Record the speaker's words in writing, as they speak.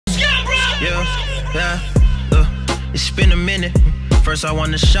It's been a minute. First I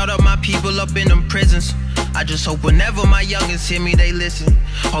wanna shout out my people up in them prisons. I just hope whenever my youngins hear me, they listen.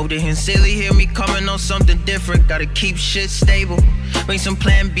 Hope they sincerely hear me coming on something different. Gotta keep shit stable. Bring some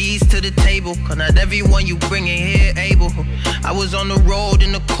plan B's to the table, cause not everyone you bring in here able. I was on the road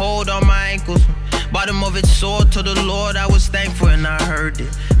in the cold on my ankles. Bottom of it sore to the Lord, I was thankful and I heard it.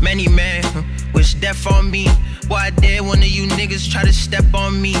 Many men wish death on me. Boy, I dare one of you niggas try to step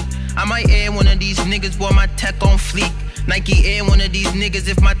on me. I might air one of these niggas, boy, my tech on fleek. Nike air one of these niggas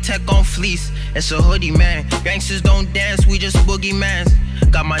if my tech on fleece. It's a hoodie, man. Gangsters don't dance, we just boogiemans.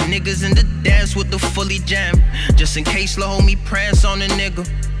 Got my niggas in the dance with the fully jam. Just in case the homie prance on a nigga.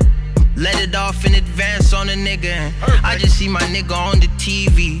 Let it off in advance on a nigga. I just see my nigga on the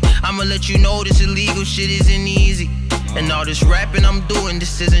TV. I'ma let you know this illegal shit isn't easy. And all this rapping I'm doing,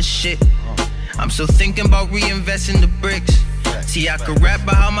 this isn't shit. I'm still thinking about reinvesting the bricks. See, I could rap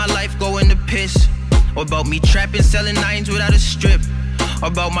about how my life go in the piss. Or about me trapping, selling nines without a strip. Or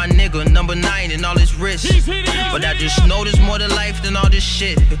about my nigga, number 9 and all his wrists. But I just know there's more to life than all this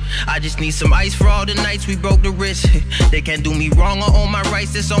shit. I just need some ice for all the nights we broke the wrist. They can't do me wrong or own my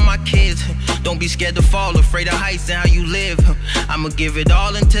rights, it's on my kids. Don't be scared to fall, afraid of heights and how you live. I'ma give it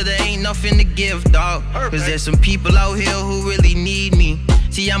all until there ain't nothing to give, dawg. Cause there's some people out here who really need me.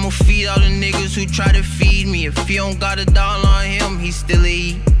 See, I'ma feed all the niggas who try to feed me. If he don't got a dollar on him, he still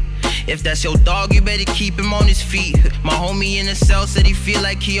eat. If that's your dog, you better keep him on his feet. My homie in the cell said he feel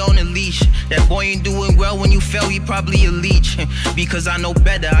like he on a leash. That boy ain't doing well when you fell, he probably a leech. Because I know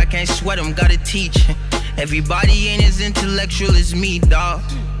better, I can't sweat him, gotta teach. Everybody ain't as intellectual as me, dawg.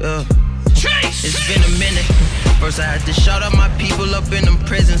 It's been a minute. First I had to shout out my people up in them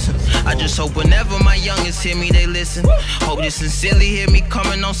prisons. I just hope whenever my youngins hear me, they listen. Hope they sincerely hear me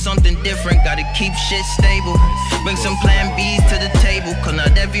coming on something different. Gotta keep shit stable. Bring some plan B's to the table, cause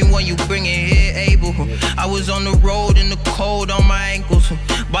not everyone you bring in here able. I was on the road in the cold on my ankles.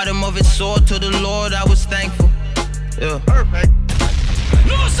 Bottom of it sore to the Lord, I was thankful. Perfect.